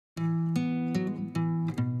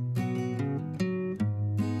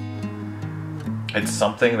It's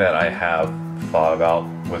something that I have thought about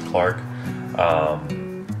with Clark,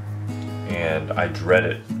 and I dread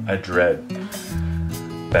it. I dread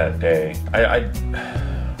that day.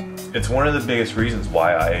 It's one of the biggest reasons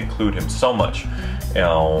why I include him so much,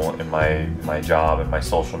 in my job and my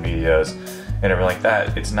social medias and everything like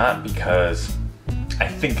that. It's not because I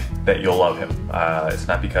think that you'll love him. It's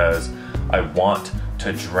not because I want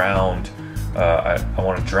to drown. I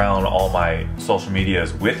want to drown all my social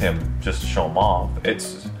medias with him just to show him off.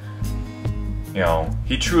 It's,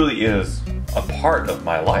 he truly is a part of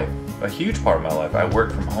my life, a huge part of my life. I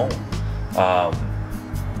work from home,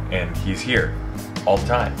 and he's here all the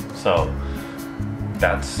time. So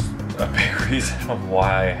that's a big reason of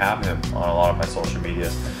why I have him on a lot of my social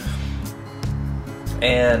medias.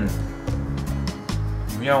 And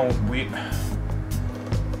we don't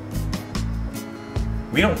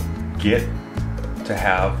get to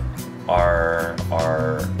have our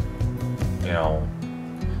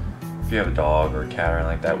if you have a dog or a cat or anything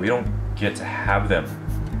like that, we don't get to have them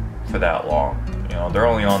for that long. They're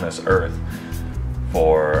only on this earth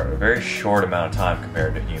for a very short amount of time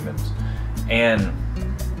compared to humans, and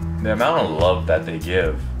the amount of love that they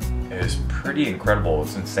give is pretty incredible.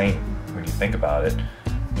 It's insane when you think about it.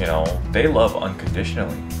 They love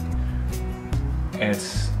unconditionally, and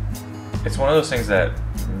it's one of those things that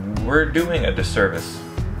we're doing a disservice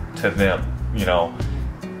to them.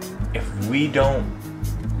 If we don't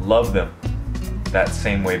love them that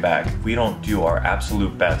same way back, if we don't do our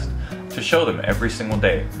absolute best to show them every single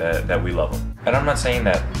day that we love them. And I'm not saying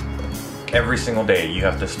that every single day you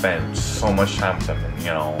have to spend so much time with them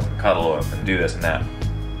and, cuddle up and do this and that.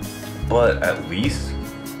 But at least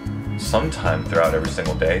sometime throughout every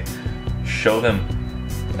single day, show them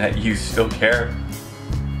that you still care.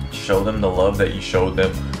 Show them the love that you showed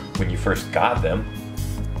them when you first got them.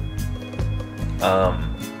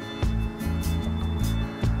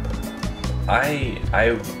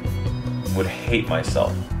 I would hate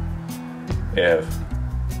myself if,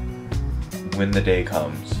 when the day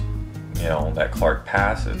comes, that Clark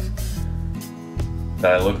passes,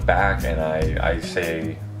 that I look back and I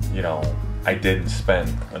say, I didn't spend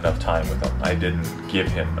enough time with him. I didn't give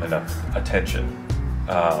him enough attention.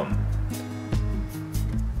 I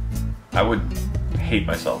would hate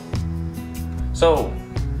myself. So,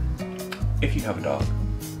 if you have a dog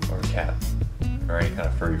or a cat or any kind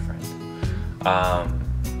of furry friend,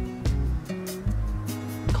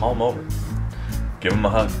 call him over, give him a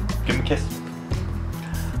hug, give him a kiss,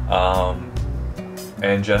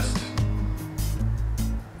 and just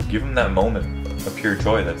give him that moment of pure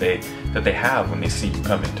joy that they have when they see you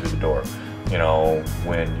come into the door.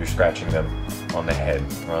 When you're scratching them on the head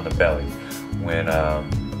or on the belly, when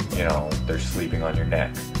they're sleeping on your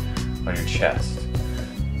neck, on your chest.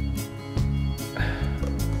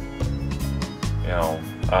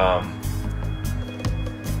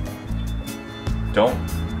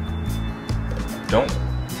 Don't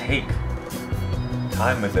take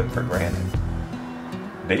time with them for granted.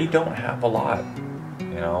 They don't have a lot,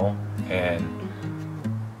 and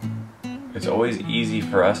it's always easy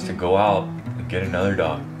for us to go out and get another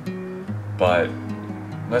dog. But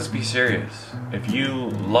let's be serious. If you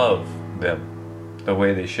love them the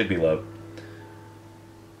way they should be loved,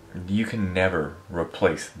 you can never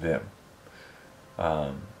replace them.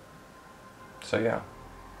 So yeah,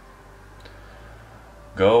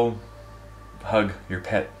 go hug your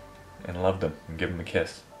pet and love them and give them a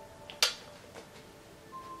kiss.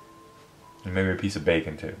 And maybe a piece of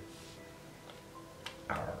bacon too.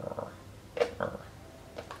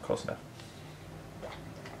 Close enough.